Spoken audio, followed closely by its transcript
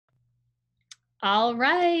All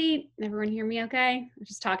right. Everyone hear me okay? I'm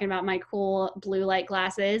just talking about my cool blue light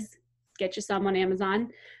glasses. Get you some on Amazon.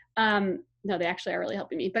 No, they actually are really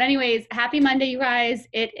helping me. But anyways, happy Monday, you guys.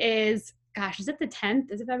 It is, gosh, is it the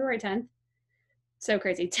 10th? Is it February 10th? So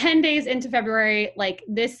crazy. 10 days into February. Like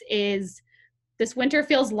this winter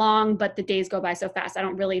feels long, but the days go by so fast. I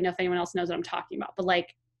don't really know if anyone else knows what I'm talking about, but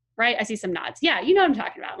like, right? I see some nods. Yeah, you know what I'm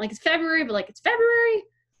talking about. Like it's February, but like it's February.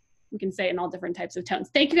 We can say it in all different types of tones.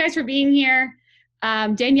 Thank you guys for being here.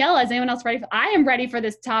 Daniela, is anyone else ready? I am ready for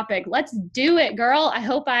this topic. Let's do it, girl. I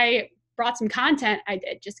hope I brought some content. I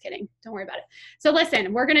did. Just kidding. Don't worry about it. So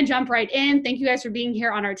listen, we're going to jump right in. Thank you guys for being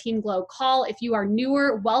here on our Team Glow call. If you are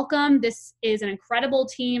newer, welcome. This is an incredible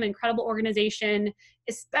team, incredible organization,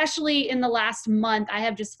 especially in the last month. I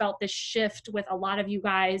have just felt this shift with a lot of you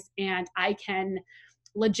guys, and I can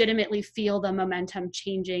legitimately feel the momentum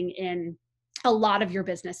changing in a lot of your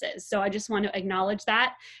businesses. So I just want to acknowledge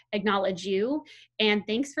that, acknowledge you, and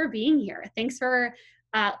thanks for being here. Thanks for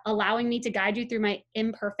allowing me to guide you through my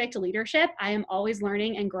imperfect leadership. I am always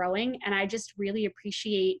learning and growing, and I just really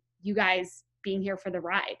appreciate you guys being here for the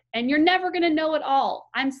ride. And you're never going to know it all.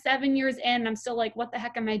 I'm 7 years in, and I'm still like, what the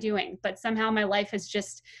heck am I doing? But somehow my life has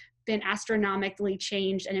just been astronomically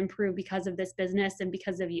changed and improved because of this business and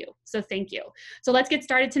because of you. So thank you. So let's get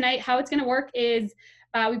started tonight. How it's going to work is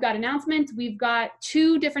we've got announcements. We've got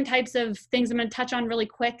two different types of things I'm going to touch on really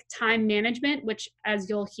quick. Time management, which as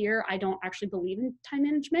you'll hear, I don't actually believe in time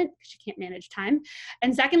management because you can't manage time.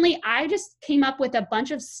 And secondly, I just came up with a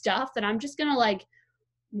bunch of stuff that I'm just going to like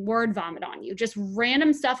word vomit on you. Just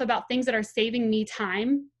random stuff about things that are saving me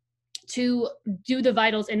time to do the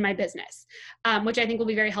vitals in my business, which I think will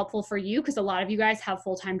be very helpful for you because a lot of you guys have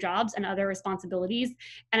full-time jobs and other responsibilities.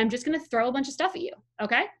 And I'm just going to throw a bunch of stuff at you.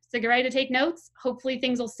 Okay. So get ready to take notes. Hopefully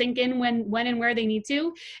things will sink in when and where they need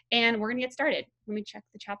to. And we're going to get started. Let me check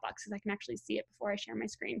the chat box because I can actually see it before I share my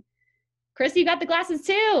screen. Chrissy, you got the glasses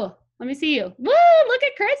too. Let me see you. Woo, look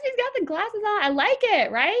at Chris. He's got the glasses on. I like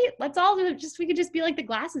it, right? Let's all we could just be like the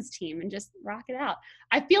glasses team and just rock it out.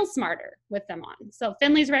 I feel smarter with them on. So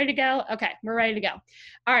Finley's ready to go. Okay, we're ready to go.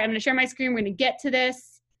 All right, I'm going to share my screen. We're going to get to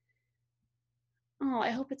this. Oh, I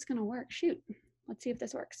hope it's going to work. Shoot. Let's see if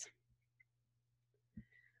this works.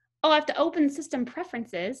 Oh, I have to open system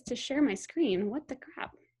preferences to share my screen. What the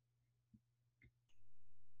crap?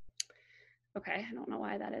 Okay, I don't know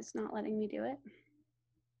why that is not letting me do it.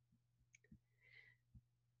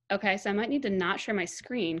 Okay, so I might need to not share my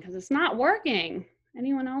screen because it's not working.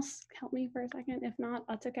 Anyone else help me for a second? If not,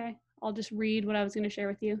 that's okay. I'll just read what I was going to share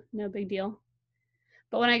with you. No big deal.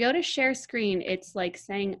 But when I go to share screen, it's like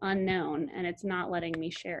saying unknown and it's not letting me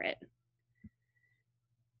share it.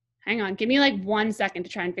 Hang on, give me like 1 second to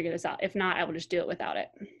try and figure this out. If not, I will just do it without it.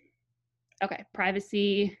 Okay,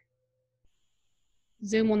 privacy.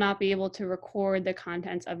 Zoom will not be able to record the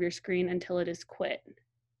contents of your screen until it is quit.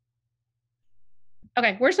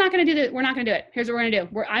 Okay, we're just not going to do that. We're not going to do it. Here's what we're going to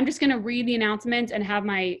do. I'm just going to read the announcements and have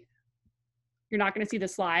you're not going to see the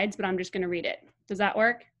slides, but I'm just going to read it. Does that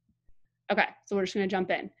work? Okay, so we're just going to jump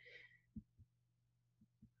in.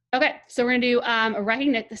 Okay, so we're going to do a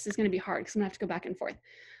recognition. This is going to be hard because I'm going to have to go back and forth.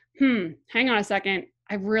 Hang on a second.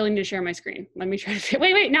 I really need to share my screen. Let me try to,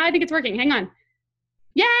 wait, now I think it's working. Hang on.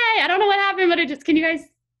 Yay, I don't know what happened, but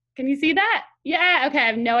can you see that? Yeah, okay, I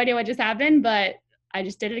have no idea what just happened, but I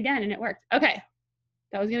just did it again and it worked. Okay.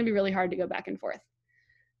 That was going to be really hard to go back and forth.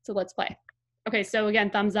 So let's play. Okay, so again,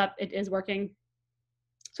 thumbs up. It is working.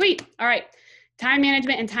 Sweet. All right. Time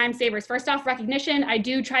management and time savers. First off, recognition. I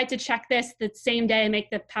do try to check this the same day and make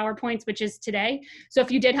the PowerPoints, which is today. So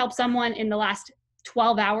if you did help someone in the last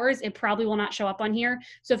 12 hours, it probably will not show up on here.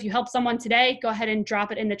 So if you help someone today, go ahead and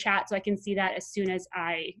drop it in the chat so I can see that as soon as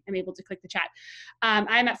I am able to click the chat.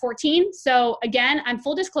 I'm at 14. So again, I'm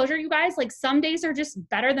full disclosure, you guys, like some days are just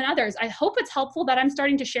better than others. I hope it's helpful that I'm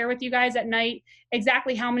starting to share with you guys at night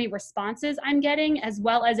exactly how many responses I'm getting, as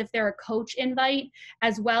well as if they're a coach invite,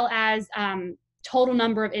 as well as total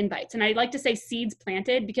number of invites. And I like to say seeds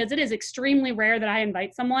planted because it is extremely rare that I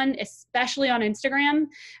invite someone, especially on Instagram,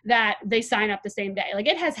 that they sign up the same day. Like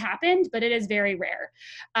it has happened, but it is very rare.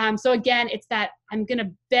 So again, it's that I'm going to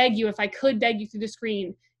beg you, if I could beg you through the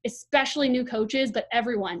screen, especially new coaches, but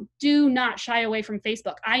everyone, do not shy away from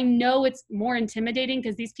Facebook. I know it's more intimidating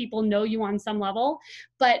because these people know you on some level,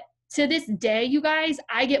 but to this day, you guys,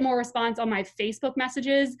 I get more response on my Facebook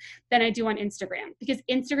messages than I do on Instagram because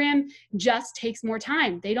Instagram just takes more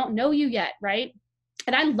time. They don't know you yet, right?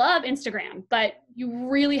 And I love Instagram, but you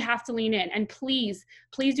really have to lean in. And please,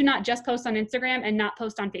 please do not just post on Instagram and not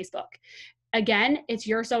post on Facebook. Again, it's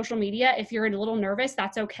your social media. If you're a little nervous,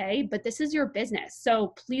 that's okay, but this is your business.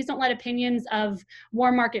 So please don't let opinions of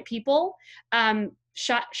warm market people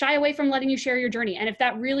shy away from letting you share your journey. And if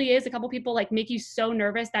that really is a couple people like make you so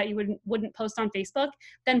nervous that you wouldn't post on Facebook,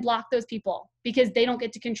 then block those people because they don't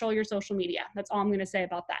get to control your social media. That's all I'm going to say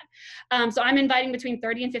about that. So I'm inviting between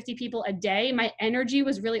 30 and 50 people a day. My energy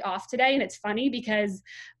was really off today. And it's funny because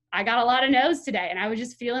I got a lot of no's today and I was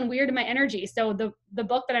just feeling weird in my energy. So the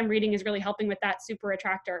book that I'm reading is really helping with that super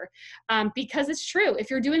attractor because it's true. If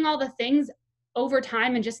you're doing all the things over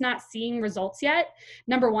time and just not seeing results yet,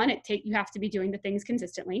 number one, you have to be doing the things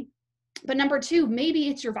consistently. But number two, maybe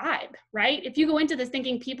it's your vibe, right? If you go into this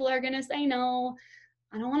thinking people are going to say no,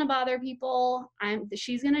 I don't want to bother people.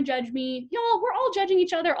 She's going to judge me. We're all judging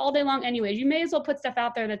each other all day long anyways. You may as well put stuff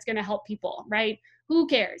out there that's going to help people, right? Who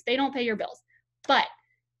cares? They don't pay your bills. But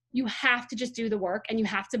you have to just do the work and you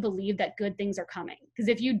have to believe that good things are coming. Because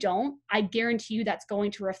if you don't, I guarantee you that's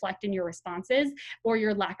going to reflect in your responses or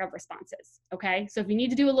your lack of responses. Okay. So if you need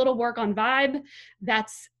to do a little work on vibe,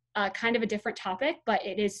 that's kind of a different topic, but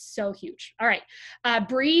it is so huge. All right.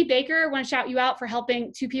 Bree Baker, I want to shout you out for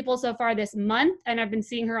helping 2 people so far this month. And I've been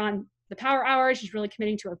seeing her on the Power Hour. She's really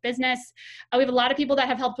committing to her business. We have a lot of people that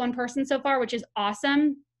have helped one person so far, which is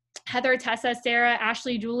awesome. Heather, Tessa, Sarah,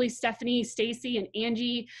 Ashley, Julie, Stephanie, Stacy, and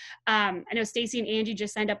Angie. I know Stacy and Angie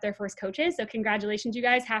just signed up their first coaches. So congratulations, you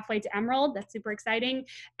guys, halfway to Emerald. That's super exciting.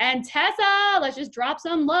 And Tessa, let's just drop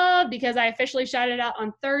some love because I officially shouted out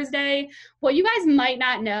on Thursday. What you guys might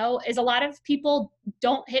not know is a lot of people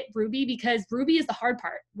don't hit Ruby because Ruby is the hard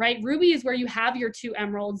part, right? Ruby is where you have your 2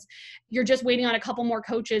 Emeralds. You're just waiting on a couple more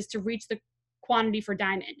coaches to reach the quantity for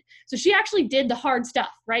Diamond. So she actually did the hard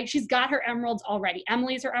stuff, right? She's got her emeralds already.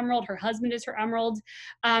 Emily's her emerald. Her husband is her emerald.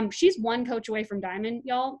 She's 1 coach away from Diamond,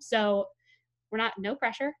 y'all. So no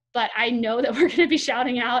pressure, but I know that we're going to be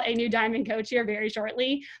shouting out a new Diamond coach here very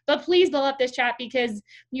shortly. But please blow up this chat because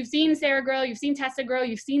you've seen Sarah grow, you've seen Tessa grow,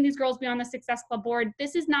 you've seen these girls be on the Success Club board.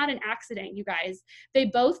 This is not an accident, you guys. They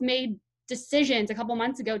both made decisions a couple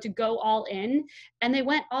months ago to go all in, and they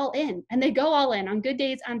went all in, and they go all in on good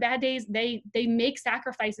days, on bad days. They make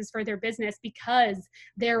sacrifices for their business because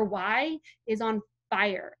their why is on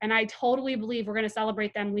fire. And I totally believe we're going to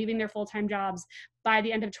celebrate them leaving their full-time jobs by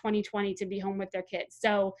the end of 2020 to be home with their kids.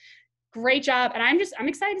 So great job. And I'm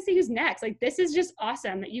excited to see who's next. Like, this is just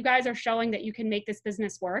awesome that you guys are showing that you can make this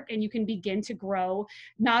business work and you can begin to grow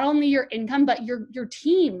not only your income, but your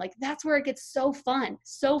team. Like, that's where it gets so fun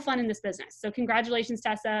in this business. So congratulations,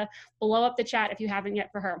 Tessa. Blow up the chat if you haven't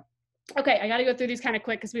yet for her. Okay, I got to go through these kind of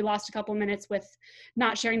quick because we lost a couple minutes with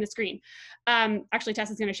not sharing the screen. Actually,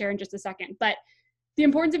 Tessa's going to share in just a second, but the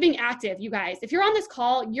importance of being active, you guys. If you're on this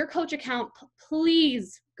call, your coach account,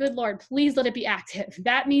 please, good Lord, please let it be active.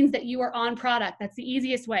 That means that you are on product. That's the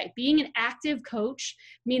easiest way. Being an active coach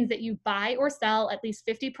means that you buy or sell at least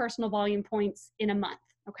 50 personal volume points in a month.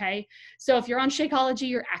 Okay. So if you're on Shakeology,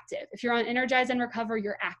 you're active. If you're on Energize and Recover,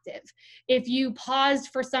 you're active. If you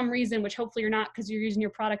paused for some reason, which hopefully you're not because you're using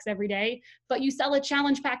your products every day, but you sell a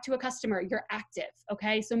challenge pack to a customer, you're active.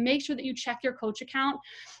 Okay. So make sure that you check your coach account.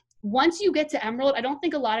 Once you get to Emerald, I don't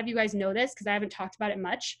think a lot of you guys know this because I haven't talked about it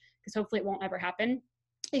much because hopefully it won't ever happen.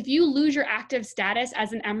 If you lose your active status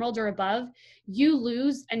as an Emerald or above, you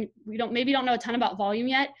lose, and we maybe don't know a ton about volume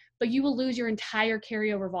yet, but you will lose your entire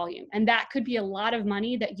carryover volume. And that could be a lot of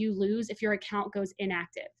money that you lose if your account goes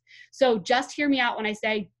inactive. So just hear me out when I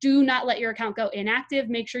say, do not let your account go inactive.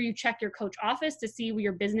 Make sure you check your coach office to see where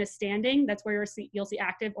your business standing. That's where you'll see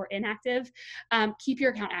active or inactive. Keep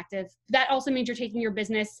your account active. That also means you're taking your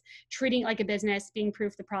business, treating it like a business, being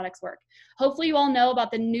proof the products work. Hopefully you all know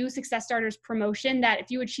about the new Success Starters promotion that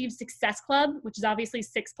if you achieve Success Club, which is obviously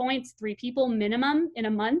 6 points, 3 people minimum in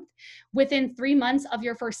a month, within 3 months of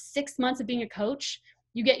your first 6 months of being a coach,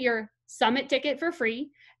 you get your summit ticket for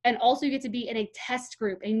free. And also you get to be in a test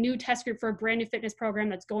group, a new test group for a brand new fitness program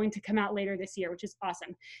that's going to come out later this year, which is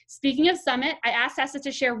awesome. Speaking of Summit, I asked Tessa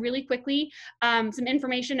to share really quickly some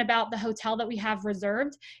information about the hotel that we have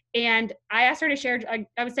reserved. And I asked her to share,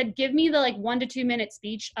 I said, give me the 1 to 2 minute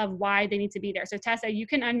speech of why they need to be there. So Tessa, you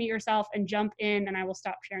can unmute yourself and jump in and I will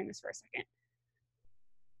stop sharing this for a second.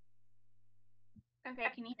 Okay,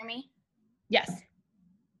 can you hear me? Yes.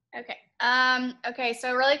 Okay. Okay,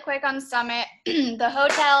 so really quick on Summit, the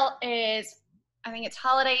hotel is, I think it's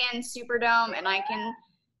Holiday Inn Superdome, and I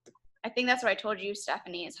think that's what I told you,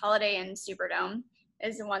 Stephanie, is Holiday Inn Superdome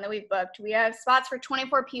is the one that we've booked. We have spots for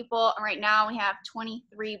 24 people, and right now we have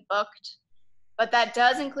 23 booked, but that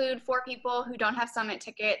does include 4 people who don't have Summit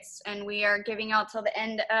tickets, and we are giving out till the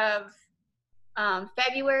end of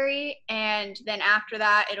February, and then after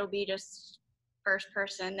that, it'll be just first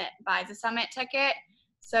person that buys a summit ticket.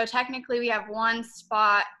 So technically we have one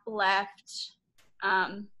spot left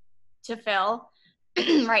to fill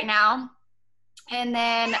right now. And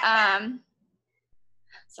then,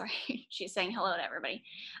 sorry, she's saying hello to everybody.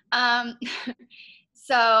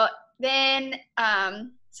 So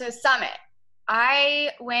Summit.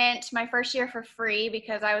 I went my first year for free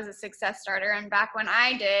because I was a Success Starter. And back when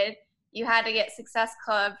I did, you had to get Success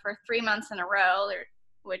Club for 3 months in a row,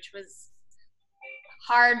 which was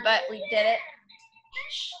hard, but we did it.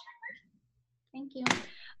 Thank you.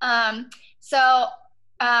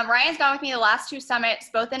 Ryan's gone with me the last 2 summits,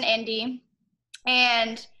 both in Indy.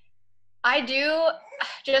 And I do,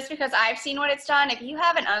 just because I've seen what it's done, if you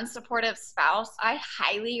have an unsupportive spouse, I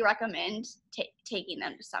highly recommend taking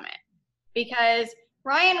them to Summit. Because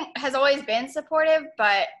Ryan has always been supportive,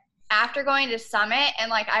 but after going to Summit, and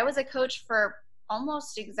like I was a coach for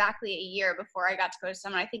almost exactly a year before I got to go to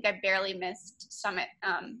Summit. I think I barely missed Summit.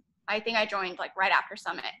 I think I joined like right after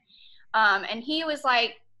Summit. And he was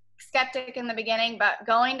like skeptic in the beginning, but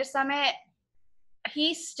going to Summit,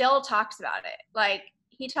 he still talks about it. Like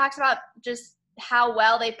he talks about just how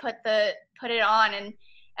well they put it on,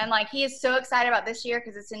 and like he is so excited about this year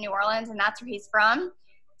because it's in New Orleans and that's where he's from.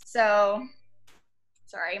 So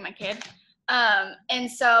sorry, my kid.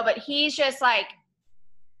 But he's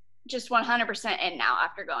just 100% in now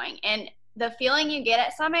after going. And the feeling you get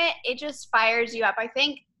at Summit, it just fires you up. I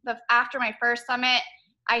think after my first Summit,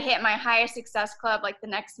 I hit my highest Success Club like the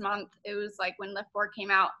next month. It was like when Lift 4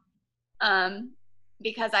 came out,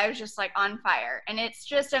 because I was just like on fire. And it's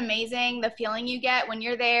just amazing the feeling you get when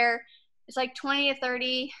you're there. It's like 20 to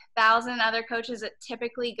 30,000 other coaches that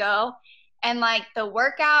typically go. And like the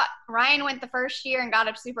workout, Ryan went the first year and got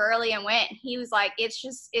up super early and went. He was like, it's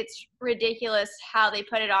ridiculous how they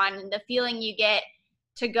put it on and the feeling you get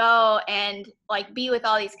to go and like be with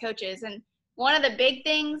all these coaches. And one of the big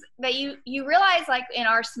things that you realize like in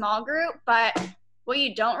our small group, but what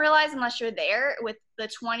you don't realize unless you're there with the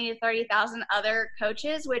 20 to 30,000 other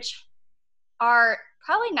coaches, which are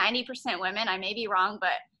probably 90% women, I may be wrong,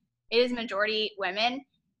 but it is majority women,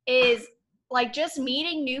 is like just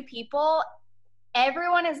meeting new people.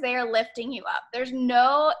 Everyone is there lifting you up. There's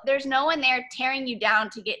no one there tearing you down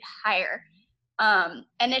to get higher. And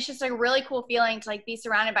it's just a really cool feeling to like be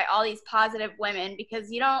surrounded by all these positive women,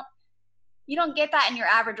 because you don't get that in your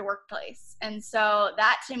average workplace. And so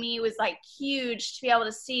that to me was like huge to be able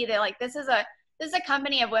to see that like this is a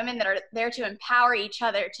company of women that are there to empower each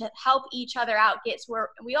other, to help each other out, get to where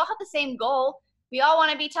we all have the same goal. We all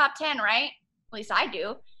want to be top 10, right? At least I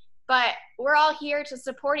do. But we're all here to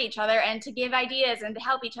support each other and to give ideas and to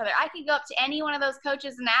help each other. I could go up to any one of those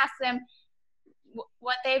coaches and ask them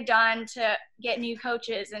what they've done to get new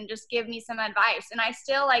coaches and just give me some advice. And I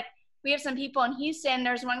still like, we have some people in Houston.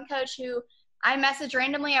 There's one coach who I message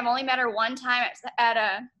randomly. I've only met her one time at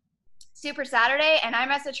a Super Saturday, and I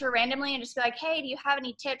message her randomly and just be like, hey, do you have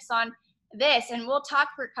any tips on this? And we'll talk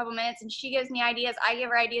for a couple minutes and she gives me ideas. I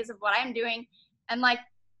give her ideas of what I'm doing. And like,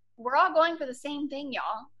 we're all going for the same thing,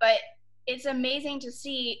 y'all. But it's amazing to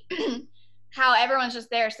see how everyone's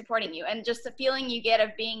just there supporting you and just the feeling you get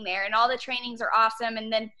of being there. And all the trainings are awesome.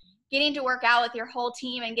 And then getting to work out with your whole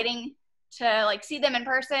team and getting to like see them in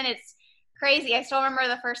person, it's crazy. I still remember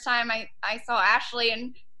the first time I saw Ashley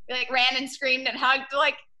and we like ran and screamed and hugged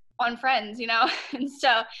like on Friends, you know? And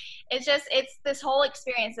so it's this whole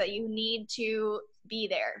experience that you need to be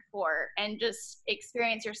there for and just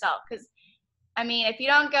experience yourself. Because I mean, if you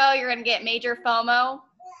don't go, you're going to get major FOMO.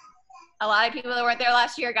 A lot of people that weren't there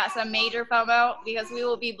last year got some major FOMO because we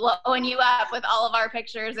will be blowing you up with all of our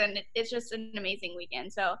pictures, and it's just an amazing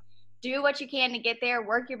weekend. So do what you can to get there,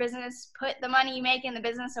 work your business, put the money you make in the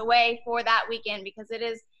business away for that weekend, because it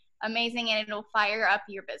is amazing and it'll fire up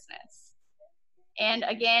your business. And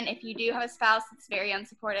again, if you do have a spouse that's very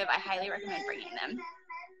unsupportive, I highly recommend bringing them.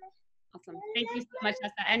 Awesome. Thank you so much,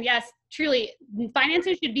 Tessa. And yes, truly,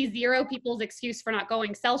 finances should be zero people's excuse for not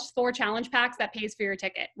going. Sell 4 challenge packs, that pays for your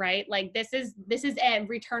ticket, right? Like this is a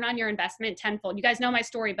return on your investment tenfold. You guys know my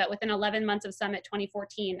story, but within 11 months of Summit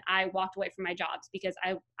 2014, I walked away from my jobs because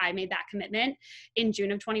I made that commitment in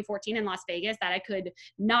June of 2014 in Las Vegas that I could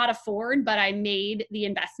not afford, but I made the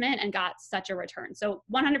investment and got such a return. So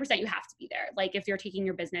 100% you have to be there. Like if you're taking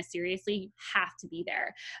your business seriously, you have to be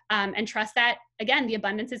there. And trust that, again, the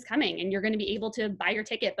abundance is coming and you're going to be able to buy your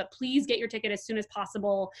ticket, but please get your ticket as soon as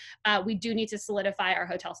possible. We do need to solidify our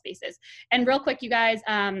hotel spaces. And real quick, you guys,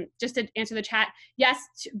 just to answer the chat, yes,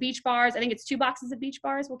 beach bars, I think it's 2 boxes of beach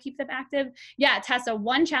bars. We'll keep them active. Yeah, Tessa,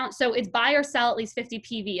 1 challenge. So it's buy or sell at least 50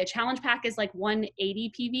 PV. A challenge pack is like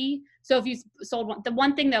 180 PV. So if you sold one, the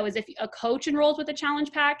one thing though is if a coach enrolls with a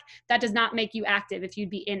challenge pack, that does not make you active if you'd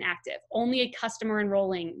be inactive. Only a customer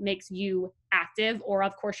enrolling makes you active, or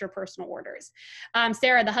of course your personal orders.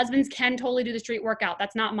 Sarah, the husbands can totally do the street workout.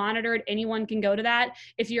 That's not monitored. Anyone can go to that.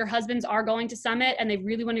 If your husbands are going to Summit and they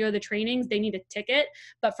really want to go to the trainings, they need a ticket.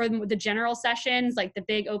 But for the general sessions, like the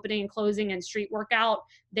big opening and closing and street workout,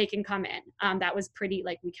 they can come in. That was pretty,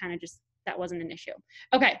 like, we kind of just, that wasn't an issue.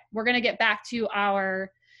 Okay, we're going to get back to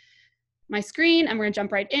my screen. I'm going to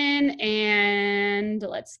jump right in and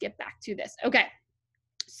let's get back to this. Okay.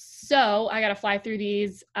 So I got to fly through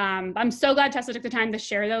these. I'm so glad Tessa took the time to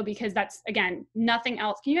share though, because that's, again, nothing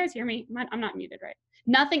else. Can you guys hear me? I'm not muted, right?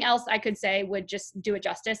 Nothing else I could say would just do it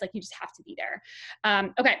justice. Like, you just have to be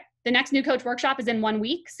there. Okay. The next new coach workshop is in 1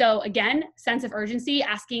 week. So again, sense of urgency,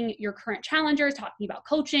 asking your current challengers, talking about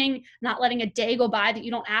coaching, not letting a day go by that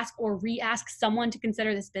you don't ask or re-ask someone to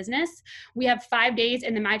consider this business. We have 5 days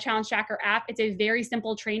in the My Challenge Tracker app. It's a very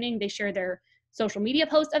simple training. They share their social media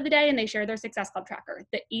post of the day and they share their Success Club tracker.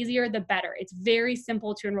 The easier, the better. It's very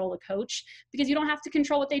simple to enroll a coach because you don't have to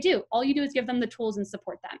control what they do. All you do is give them the tools and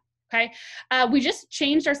support them. Okay. We just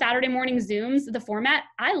changed our Saturday morning Zooms, the format.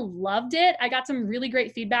 I loved it. I got some really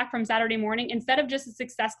great feedback from Saturday morning. Instead of just a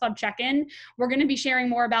Success Club check-in, we're going to be sharing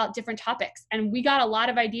more about different topics. And we got a lot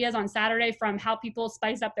of ideas on Saturday from how people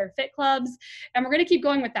spice up their fit clubs. And we're going to keep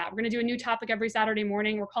going with that. We're going to do a new topic every Saturday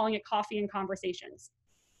morning. We're calling it Coffee and Conversations.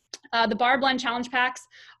 The Bar Blend Challenge Packs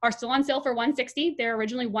are still on sale for $160. They're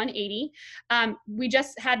originally $180. We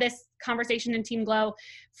just had this conversation in Team Glow.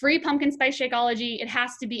 Free pumpkin spice Shakeology.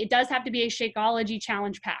 It does have to be a Shakeology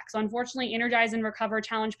challenge pack. So unfortunately, Energize and Recover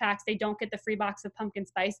challenge packs, they don't get the free box of pumpkin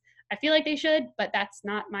spice. I feel like they should, but that's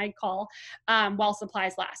not my call, while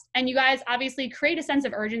supplies last. And you guys obviously create a sense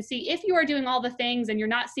of urgency. If you are doing all the things and you're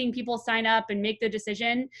not seeing people sign up and make the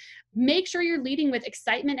decision, make sure you're leading with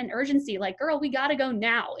excitement and urgency. Like, girl, we got to go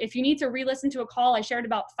now. If you need to re-listen to a call I shared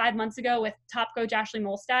about 5 months ago with top coach Ashley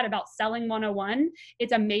Molstad about Selling 101,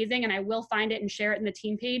 it's amazing. And I will find it and share it in the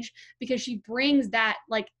team page because she brings that,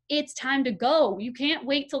 like, it's time to go. You can't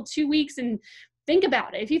wait till 2 weeks and think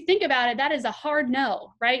about it. If you think about it, that is a hard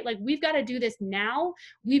no, right? Like, we've got to do this now.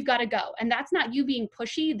 We've got to go. And that's not you being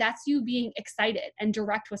pushy. That's you being excited and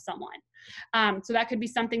direct with someone. So that could be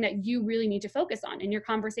something that you really need to focus on in your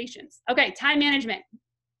conversations. Okay, time management.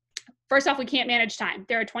 First off, we can't manage time.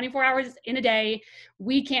 There are 24 hours in a day.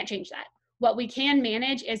 We can't change that. What we can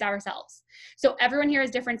manage is ourselves. So everyone here has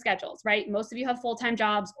different schedules, right? Most of you have full-time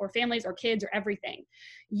jobs or families or kids or everything.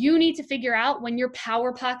 You need to figure out when your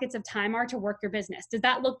power pockets of time are to work your business. Does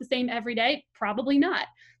that look the same every day? Probably not.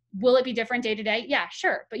 Will it be different day to day? Yeah,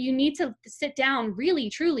 sure. But you need to sit down really,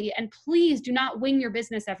 truly, and please do not wing your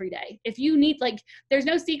business every day. If you need, like, there's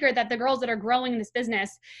no secret that the girls that are growing in this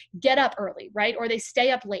business get up early, right? Or they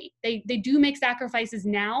stay up late. They do make sacrifices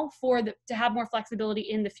now to have more flexibility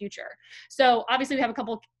in the future. So obviously we have a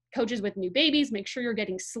couple coaches with new babies. Make sure you're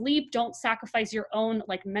getting sleep. Don't sacrifice your own,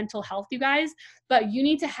 like, mental health, you guys. But you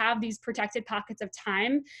need to have these protected pockets of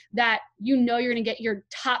time that you know you're going to get your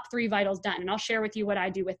top 3 vitals done. And I'll share with you what I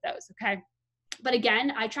do with those. Okay. But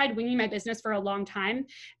again, I tried winging my business for a long time.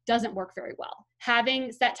 Doesn't work very well.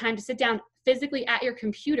 Having set time to sit down physically at your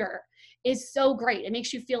computer is so great. It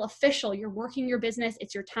makes you feel official. You're working your business.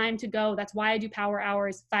 It's your time to go. That's why I do power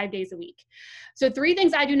hours 5 days a week. So 3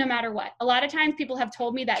 things I do no matter what. A lot of times people have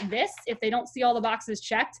told me that if they don't see all the boxes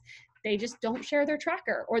checked, they just don't share their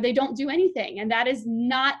tracker or they don't do anything. And that is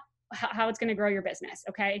not how it's going to grow your business.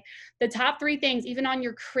 Okay. The top 3 things, even on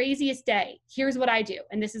your craziest day, here's what I do.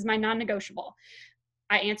 And this is my non-negotiable.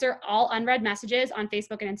 I answer all unread messages on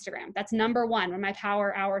Facebook and Instagram. That's number 1 when my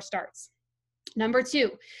power hour starts. Number 2,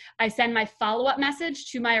 I send my follow-up message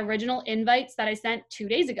to my original invites that I sent 2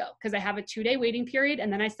 days ago because I have a 2-day waiting period,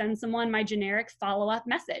 and then I send someone my generic follow-up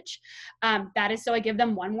message. That is so I give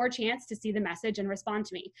them one more chance to see the message and respond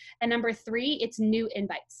to me. And number 3, it's new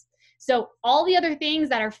invites. So all the other things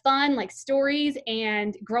that are fun, like stories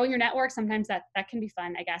and growing your network, sometimes that can be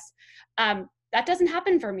fun, I guess. That doesn't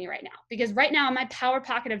happen for me right now because right now my power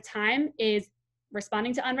pocket of time is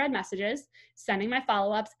responding to unread messages, sending my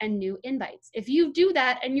follow-ups, and new invites. If you do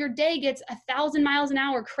that and your day gets 1,000 miles an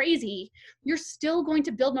hour crazy, you're still going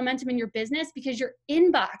to build momentum in your business because your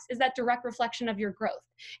inbox is that direct reflection of your growth.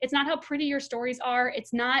 It's not how pretty your stories are.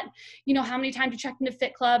 It's not, how many times you checked into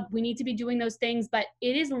Fit Club. We need to be doing those things, but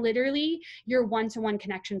it is literally your one-to-one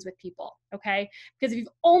connections with people, okay? Because if you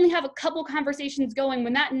only have a couple conversations going,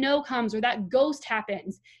 when that no comes or that ghost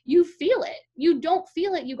happens, you feel it. You don't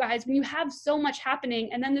feel it, you guys, when you have so much happening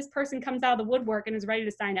and then this person comes out of the woodwork and is ready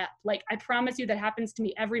to sign up. Like, I promise you that happens to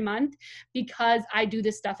me every month because I do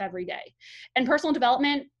this stuff every day. And personal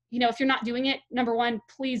development, if you're not doing it, number one,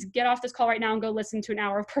 please get off this call right now and go listen to an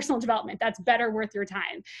hour of personal development. That's better worth your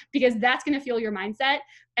time, because that's going to fuel your mindset.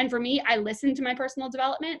 And for me, I listen to my personal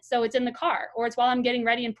development. So it's in the car, or it's while I'm getting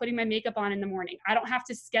ready and putting my makeup on in the morning. I don't have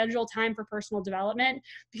to schedule time for personal development,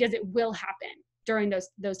 because it will happen during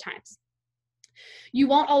those times. You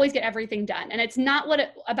won't always get everything done. And it's not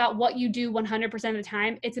about what you do 100% of the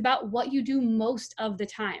time. It's about what you do most of the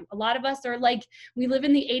time. A lot of us are like, we live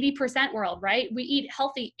in the 80% world, right? We eat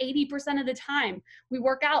healthy 80% of the time. We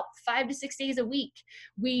work out 5 to 6 days a week.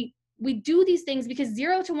 We do these things because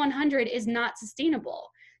 0 to 100 is not sustainable.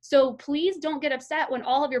 So please don't get upset when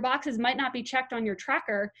all of your boxes might not be checked on your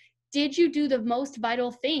tracker. Did you do the most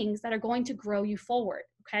vital things that are going to grow you forward?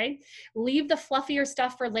 Okay. Leave the fluffier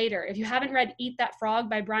stuff for later. If you haven't read Eat That Frog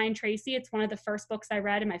by Brian Tracy, it's one of the first books I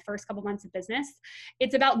read in my first couple months of business.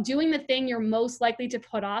 It's about doing the thing you're most likely to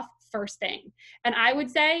put off first thing. And I would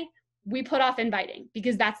say we put off inviting,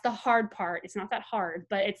 because that's the hard part. It's not that hard,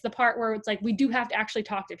 but it's the part where it's like, we do have to actually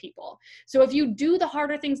talk to people. So if you do the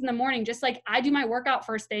harder things in the morning, just like I do my workout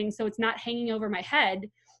first thing, so it's not hanging over my head,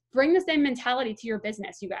 bring the same mentality to your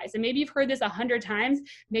business, you guys. And maybe you've heard this 100 times.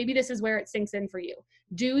 Maybe this is where it sinks in for you.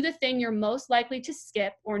 Do the thing you're most likely to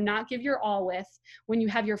skip or not give your all with when you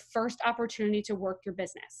have your first opportunity to work your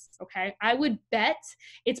business, okay? I would bet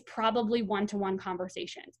it's probably one-to-one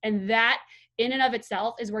conversations. And that in and of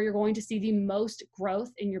itself is where you're going to see the most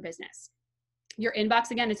growth in your business. Your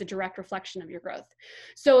inbox, again, is a direct reflection of your growth.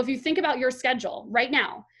 So if you think about your schedule right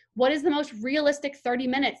now, what is the most realistic 30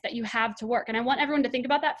 minutes that you have to work? And I want everyone to think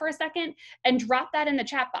about that for a second and drop that in the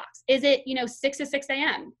chat box. Is it, 6 to 6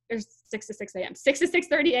 a.m. or 6 to 6 a.m., 6 to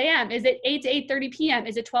 6:30 a.m.? Is it 8 to 8:30 p.m.?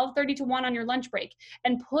 Is it 12:30 to 1 on your lunch break?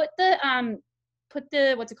 And put the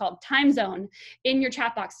time zone in your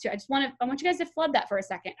chat box too. I want you guys to flood that for a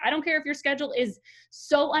second. I don't care if your schedule is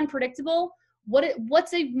so unpredictable.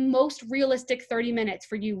 What's a most realistic 30 minutes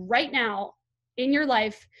for you right now in your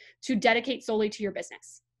life to dedicate solely to your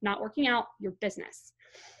business? Not working out, your business.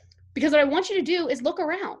 Because what I want you to do is look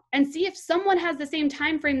around and see if someone has the same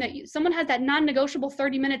time frame that someone has that non-negotiable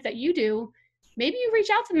 30 minutes that you do. Maybe you reach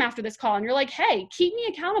out to them after this call and you're like, hey, keep me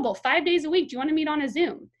accountable 5 days a week. Do you want to meet on a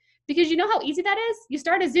Zoom? Because you know how easy that is? You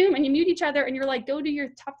start a Zoom and you mute each other and you're like, go do your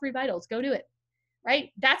top 3 vitals. Go do it, right?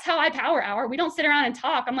 That's how I power hour. We don't sit around and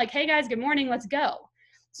talk. I'm like, hey guys, good morning, let's go.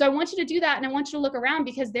 So I want you to do that, and I want you to look around,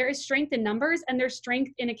 because there is strength in numbers and there's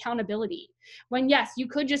strength in accountability. When yes, you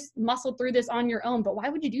could just muscle through this on your own, but why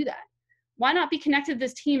would you do that? Why not be connected to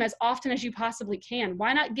this team as often as you possibly can?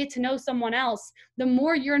 Why not get to know someone else? The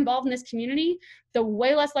more you're involved in this community, the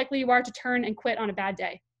way less likely you are to turn and quit on a bad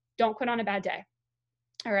day. Don't quit on a bad day.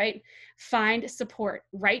 All right. Find support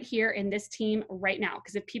right here in this team right now.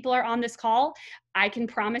 Because if people are on this call, I can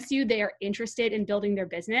promise you they are interested in building their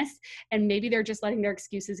business, and maybe they're just letting their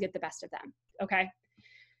excuses get the best of them. Okay.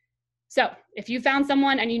 So if you found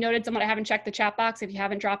someone and you noted someone, I haven't checked the chat box. If you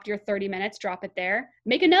haven't dropped your 30 minutes, drop it there.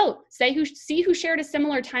 Make a note. See who shared a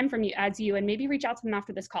similar time from you as you, and maybe reach out to them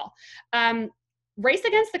after this call. Race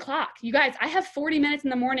against the clock. You guys, I have 40 minutes in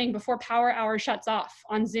the morning before power hour shuts off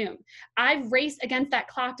on Zoom. I race against that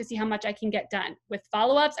clock to see how much I can get done. With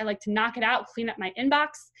follow-ups, I like to knock it out, clean up my inbox,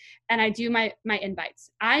 and I do my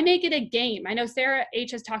invites. I make it a game. I know Sarah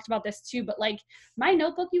H has talked about this too, but like my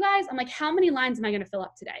notebook, you guys, I'm like, how many lines am I going to fill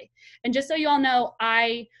up today? And just so you all know,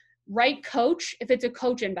 I write coach if it's a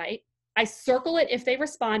coach invite. I circle it if they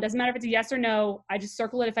respond. Doesn't matter if it's a yes or no. I just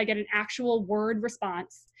circle it if I get an actual word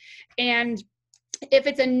response. And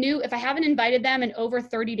if I haven't invited them in over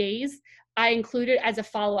 30 days, I include it as a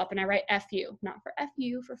follow-up, and I write FU, not for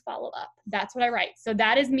FU, for follow-up. That's what I write. So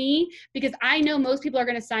that is me, because I know most people are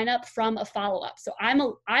going to sign up from a follow-up. So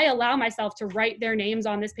I allow myself to write their names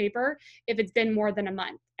on this paper if it's been more than a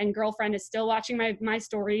month. And girlfriend is still watching my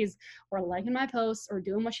stories or liking my posts or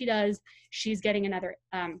doing what she does. She's getting another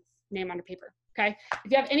name on her paper. Okay.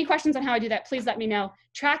 If you have any questions on how I do that, please let me know.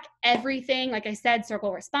 Track everything. Like I said,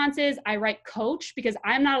 circle responses. I write coach because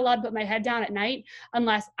I'm not allowed to put my head down at night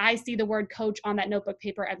unless I see the word coach on that notebook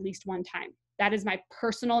paper at least one time. That is my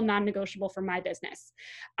personal non-negotiable for my business.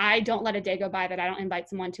 I don't let a day go by that I don't invite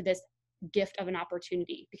someone to this gift of an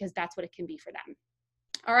opportunity, because that's what it can be for them.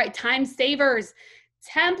 All right. Time savers,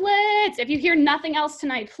 templates. If you hear nothing else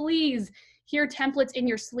tonight, please hear templates in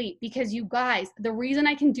your sleep, because you guys, the reason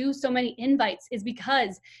I can do so many invites is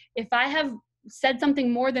because if I have said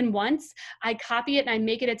something more than once, I copy it and I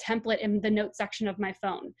make it a template in the notes section of my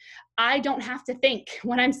phone. I don't have to think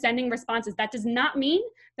when I'm sending responses. That does not mean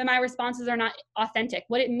that my responses are not authentic.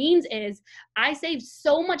 What it means is I save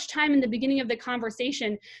so much time in the beginning of the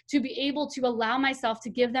conversation to be able to allow myself to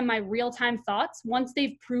give them my real-time thoughts once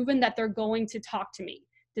they've proven that they're going to talk to me.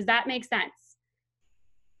 Does that make sense?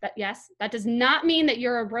 Yes, that does not mean that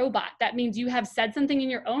you're a robot. That means you have said something in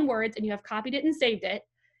your own words and you have copied it and saved it,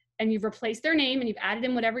 and you've replaced their name and you've added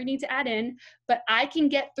in whatever you need to add in. But I can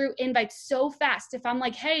get through invites so fast. If I'm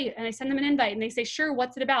like, hey, and I send them an invite and they say, sure,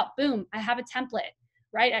 what's it about? Boom, I have a template,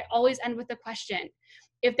 right? I always end with a question.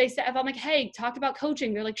 If I'm like, hey, talk about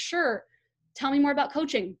coaching, they're like, sure, tell me more about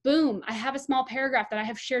coaching. Boom, I have a small paragraph that I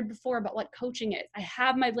have shared before about what coaching is. I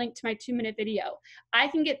have my link to my 2-minute video. I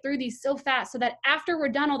can get through these so fast so that after we're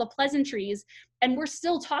done all the pleasantries and we're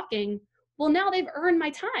still talking, well, now they've earned my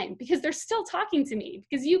time because they're still talking to me,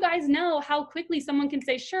 because you guys know how quickly someone can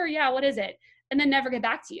say, sure, yeah, what is it? And then never get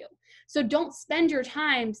back to you. So don't spend your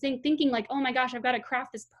time thinking like, oh my gosh, I've got to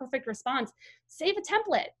craft this perfect response. Save a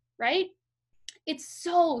template, right? It's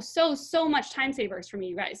so much time savers for me,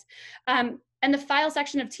 you guys. And the file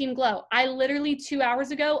section of Team Glow, I literally 2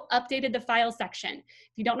 hours ago updated the file section.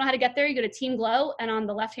 If you don't know how to get there, you go to Team Glow, and on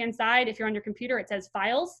the left-hand side, if you're on your computer, it says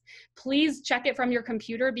files. Please check it from your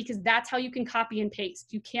computer, because that's how you can copy and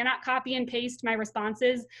paste. You cannot copy and paste my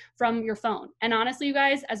responses from your phone. And honestly, you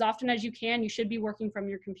guys, as often as you can, you should be working from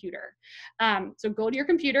your computer. So go to your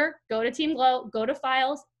computer, go to Team Glow, go to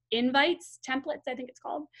files, invites, templates, I think it's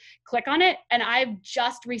called. Click on it, and I've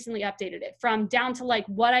just recently updated it from down to like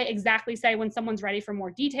what I exactly say when someone's ready for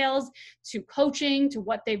more details, to coaching, to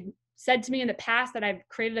what they've said to me in the past that I've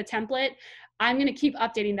created a template. I'm going to keep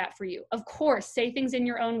updating that for you. Of course, say things in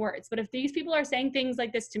your own words, but if these people are saying things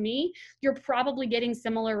like this to me, you're probably getting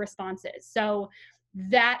similar responses. So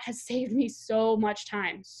that has saved me so much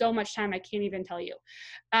time, I can't even tell you.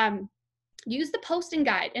 Use the posting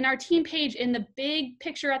guide in our team page in the big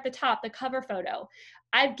picture at the top, the cover photo.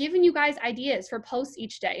 I've given you guys ideas for posts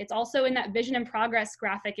each day. It's also in that vision and progress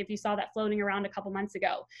graphic if you saw that floating around a couple months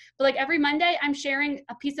ago. But like every Monday, I'm sharing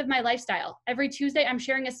a piece of my lifestyle. Every Tuesday, I'm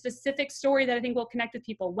sharing a specific story that I think will connect with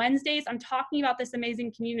people. Wednesdays, I'm talking about this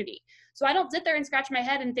amazing community. So I don't sit there and scratch my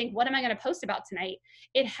head and think, what am I going to post about tonight?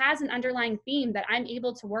 It has an underlying theme that I'm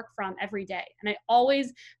able to work from every day. And I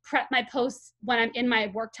always prep my posts when I'm in my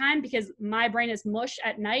work time, because my brain is mush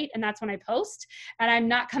at night, and that's when I post, and I'm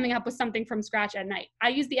not coming up with something from scratch at night. I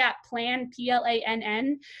use the app Plann,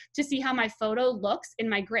 Plann, to see how my photo looks in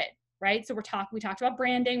my grid, right? So we talked about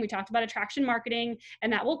branding, we talked about attraction marketing,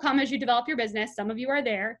 and that will come as you develop your business. Some of you are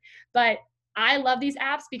there, but I love these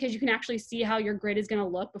apps because you can actually see how your grid is going to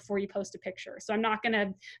look before you post a picture. So I'm not going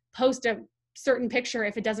to post a certain picture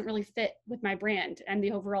if it doesn't really fit with my brand and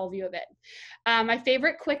the overall view of it. My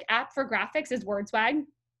favorite quick app for graphics is WordSwag.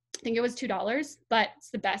 I think it was $2, but it's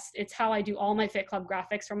the best. It's how I do all my Fit Club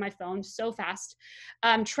graphics from my phone so fast.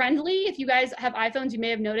 Trendly, if you guys have iPhones, you may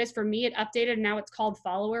have noticed, for me, it updated and now it's called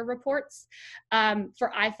follower reports.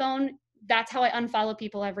 For iPhone, that's how I unfollow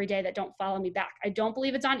people every day that don't follow me back. I don't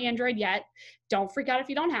believe it's on Android yet. Don't freak out if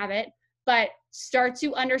you don't have it, but start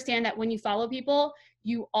to understand that when you follow people,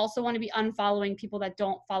 you also want to be unfollowing people that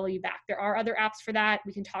don't follow you back. There are other apps for that.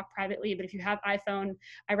 We can talk privately, but if you have iPhone,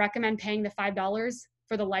 I recommend paying the $5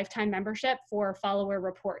 for the lifetime membership for follower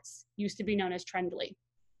reports, used to be known as Trendly.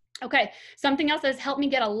 Okay, something else that has helped me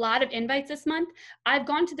get a lot of invites this month, I've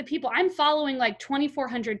gone to the people, I'm following like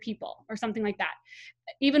 2,400 people or something like that,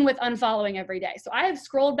 even with unfollowing every day. So I have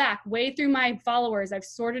scrolled back way through my followers. I've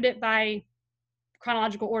sorted it by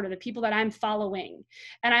chronological order, the people that I'm following.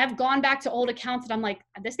 And I have gone back to old accounts that I'm like,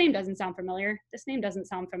 this name doesn't sound familiar. This name doesn't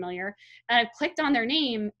sound familiar. And I've clicked on their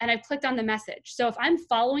name and I've clicked on the message. So if I'm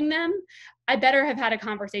following them, I better have had a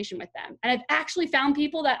conversation with them. And I've actually found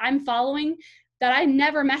people that I'm following that I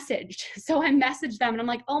never messaged. So I messaged them and I'm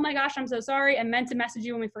like, oh my gosh, I'm so sorry. I meant to message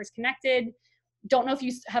you when we first connected. Don't know if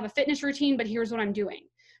you have a fitness routine, but here's what I'm doing.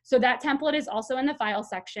 So that template is also in the file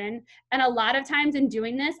section. And a lot of times in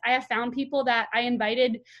doing this, I have found people that I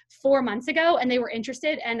invited 4 months ago and they were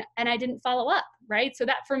interested and I didn't follow up, right? So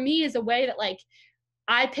that for me is a way that like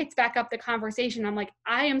I picked back up the conversation. I'm like,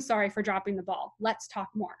 I am sorry for dropping the ball. Let's talk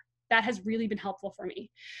more. That has really been helpful for me.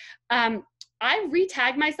 I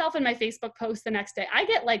re-tag myself in my Facebook post the next day. I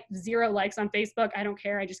get like 0 likes on Facebook. I don't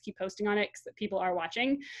care. I just keep posting on it because people are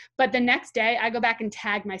watching. But the next day I go back and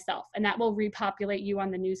tag myself, and that will repopulate you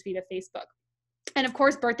on the newsfeed of Facebook. And of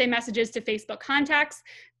course, birthday messages to Facebook contacts.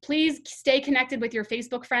 Please stay connected with your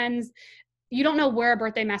Facebook friends. You don't know where a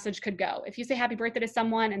birthday message could go. If you say happy birthday to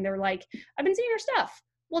someone and they're like, I've been seeing your stuff.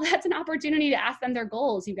 Well, that's an opportunity to ask them their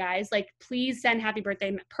goals, you guys. Like, please send happy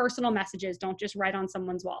birthday personal messages. Don't just write on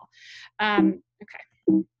someone's wall.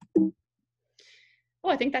 Okay. Oh,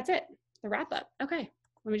 I think that's it. The wrap up. Okay.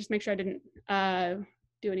 Let me just make sure I didn't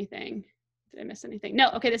do anything. Did I miss anything? No.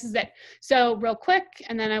 Okay, this is it. So real quick,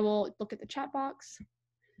 and then I will look at the chat box.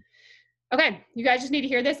 Okay, you guys just need to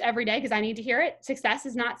hear this every day because I need to hear it. Success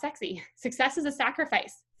is not sexy. Success is a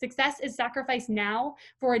sacrifice. Success is sacrifice now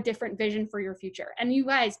for a different vision for your future. And you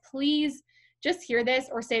guys, please just hear this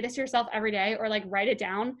or say this to yourself every day or like write it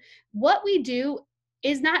down. What we do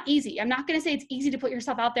is not easy. I'm not going to say it's easy to put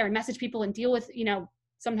yourself out there and message people and deal with,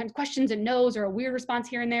 sometimes questions and no's or a weird response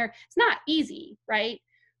here and there. It's not easy, right?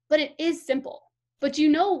 But it is simple. But you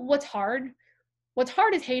know what's hard? What's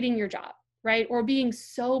hard is hating your job, right? Or being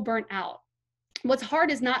so burnt out. What's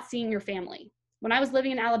hard is not seeing your family. When I was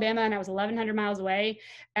living in Alabama and I was 1,100 miles away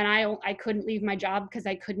and I couldn't leave my job because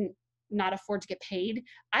I couldn't not afford to get paid,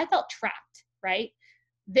 I felt trapped, right?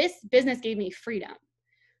 This business gave me freedom.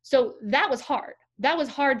 So that was hard. That was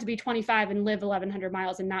hard to be 25 and live 1,100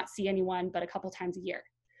 miles and not see anyone but a couple times a year.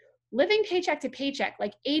 Living paycheck to paycheck,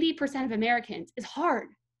 like 80% of Americans, is hard,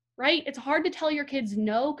 right? It's hard to tell your kids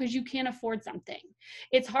no because you can't afford something.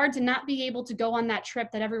 It's hard to not be able to go on that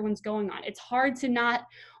trip that everyone's going on. It's hard to not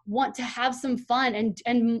want to have some fun,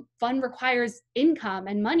 and fun requires income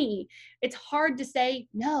and money. It's hard to say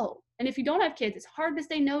no. And if you don't have kids, it's hard to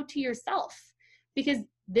say no to yourself because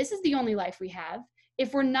this is the only life we have.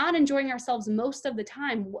 If we're not enjoying ourselves most of the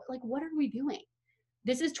time, what are we doing?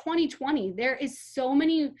 This is 2020. There is so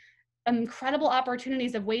many incredible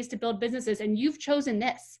opportunities of ways to build businesses, and you've chosen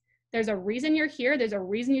this. There's a reason you're here. There's a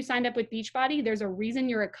reason you signed up with Beachbody. There's a reason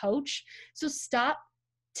you're a coach. So stop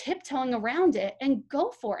tiptoeing around it and go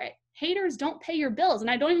for it. Haters don't pay your bills. And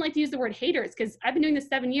I don't even like to use the word haters because I've been doing this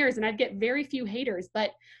 7 years and I get very few haters,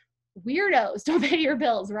 but weirdos don't pay your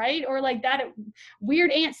bills, right? Or like that weird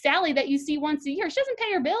Aunt Sally that you see once a year. She doesn't pay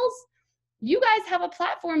your bills. You guys have a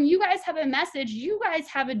platform. You guys have a message. You guys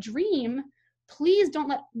have a dream. Please don't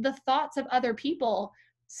let the thoughts of other people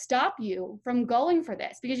stop you from going for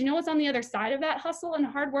this, because you know what's on the other side of that hustle and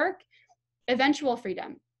hard work? Eventual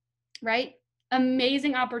freedom, right?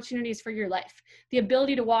 Amazing opportunities for your life. The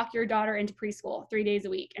ability to walk your daughter into preschool 3 days a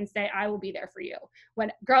week and say, I will be there for you. When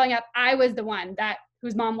growing up, I was the one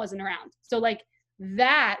whose mom wasn't around. So like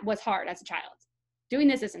that was hard as a child. Doing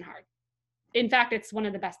this isn't hard. In fact, it's one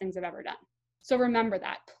of the best things I've ever done. So remember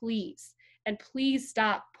that, please. And please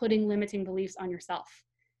stop putting limiting beliefs on yourself,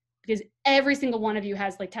 because every single one of you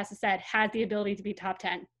has, like Tessa said, has the ability to be top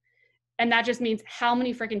 10. And that just means how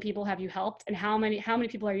many freaking people have you helped and how many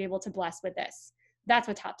people are you able to bless with this? That's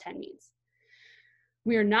what top 10 means.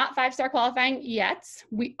 We are not 5-star qualifying yet.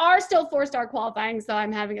 We are still 4-star qualifying, so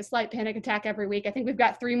I'm having a slight panic attack every week. I think we've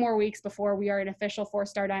got 3 more weeks before we are an official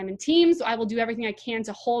 4-star diamond team, so I will do everything I can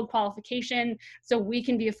to hold qualification so we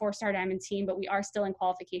can be a 4-star diamond team, but we are still in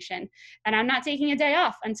qualification. And I'm not taking a day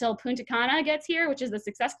off until Punta Cana gets here, which is the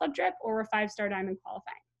Success Club trip, or we're 5-star diamond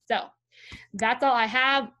qualifying. So that's all I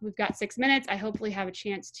have. We've got 6 minutes. I hopefully have a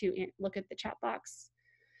chance to look at the chat box.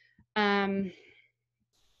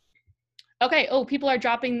 Okay, people are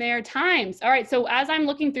dropping their times. All right, so as I'm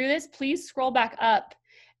looking through this, please scroll back up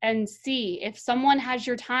and see if someone has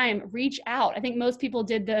your time, reach out. I think most people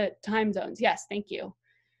did the time zones. Yes, thank you.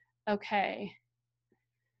 Okay.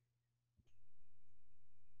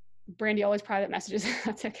 Brandy, always private messages.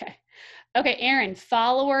 That's okay. Okay, Aaron,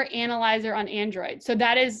 follower analyzer on Android. So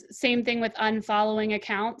that is same thing with unfollowing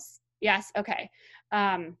accounts. Yes, okay.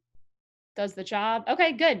 Does the job.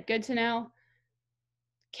 Okay, good. Good to know.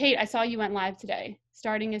 Kate, I saw you went live today.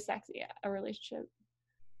 Starting is sexy, a relationship.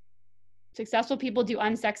 Successful people do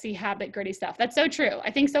unsexy, habit, gritty stuff. That's so true.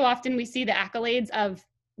 I think so often we see the accolades of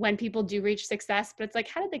when people do reach success, but it's like,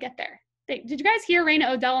 how did they get there? Did you guys hear Raina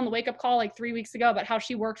Odell on the wake up call like 3 weeks ago about how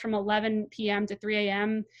she worked from 11 p.m. to 3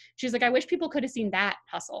 a.m.? She's like, I wish people could have seen that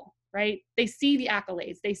hustle, right? They see the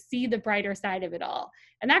accolades. They see the brighter side of it all.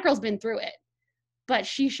 And that girl's been through it, but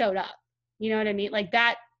she showed up. You know what I mean? Like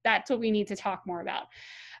that's what we need to talk more about.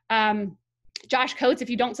 Josh Coates, if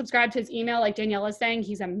you don't subscribe to his email, like Daniela's saying,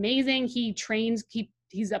 he's amazing. He trains,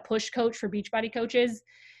 he's a push coach for Beachbody coaches.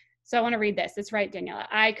 So I want to read this. It's right, Daniela.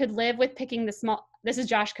 I could live with picking this is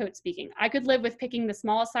Josh Coates speaking. I could live with picking the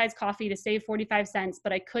smallest size coffee to save 45 cents,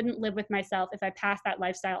 but I couldn't live with myself if I passed that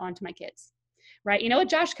lifestyle on to my kids. Right? You know what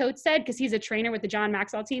Josh Coates said? Because he's a trainer with the John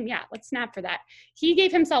Maxwell team. Yeah, let's snap for that. He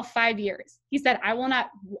gave himself 5 years. He said, I will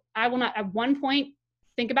not at one point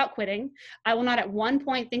think about quitting. I will not at one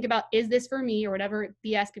point think about, is this for me, or whatever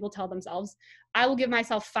BS people tell themselves. I will give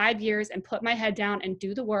myself 5 years and put my head down and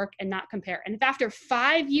do the work and not compare. And if after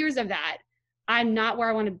 5 years of that, I'm not where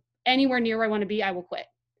I want to, anywhere near where I want to be, I will quit.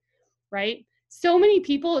 Right? So many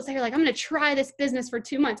people say, like, I'm going to try this business for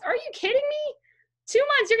 2 months. Are you kidding me? 2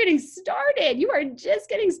 months, you're getting started. You are just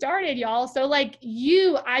getting started, y'all. So like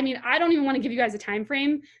I don't even want to give you guys a time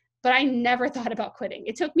frame, but I never thought about quitting.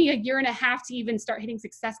 It took me 1.5 years to even start hitting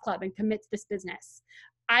Success Club and commit to this business.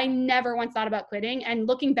 I never once thought about quitting. And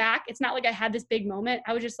looking back, it's not like I had this big moment.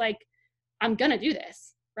 I was just like, I'm going to do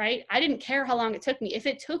this, right? I didn't care how long it took me. If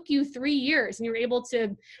it took you 3 years and you were able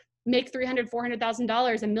to make $300,000, $400,000,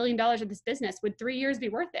 $1 million of this business, would 3 years be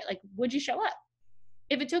worth it? Like, would you show up?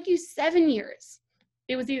 If it took you 7 years,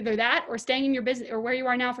 it was either that or staying in your business or where you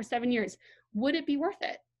are now for 7 years. Would it be worth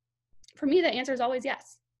it? For me, the answer is always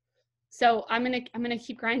yes. So I'm gonna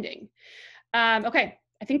keep grinding. Okay,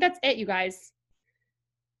 I think that's it, you guys.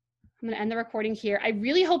 I'm gonna end the recording here. I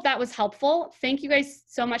really hope that was helpful. Thank you guys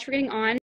so much for getting on.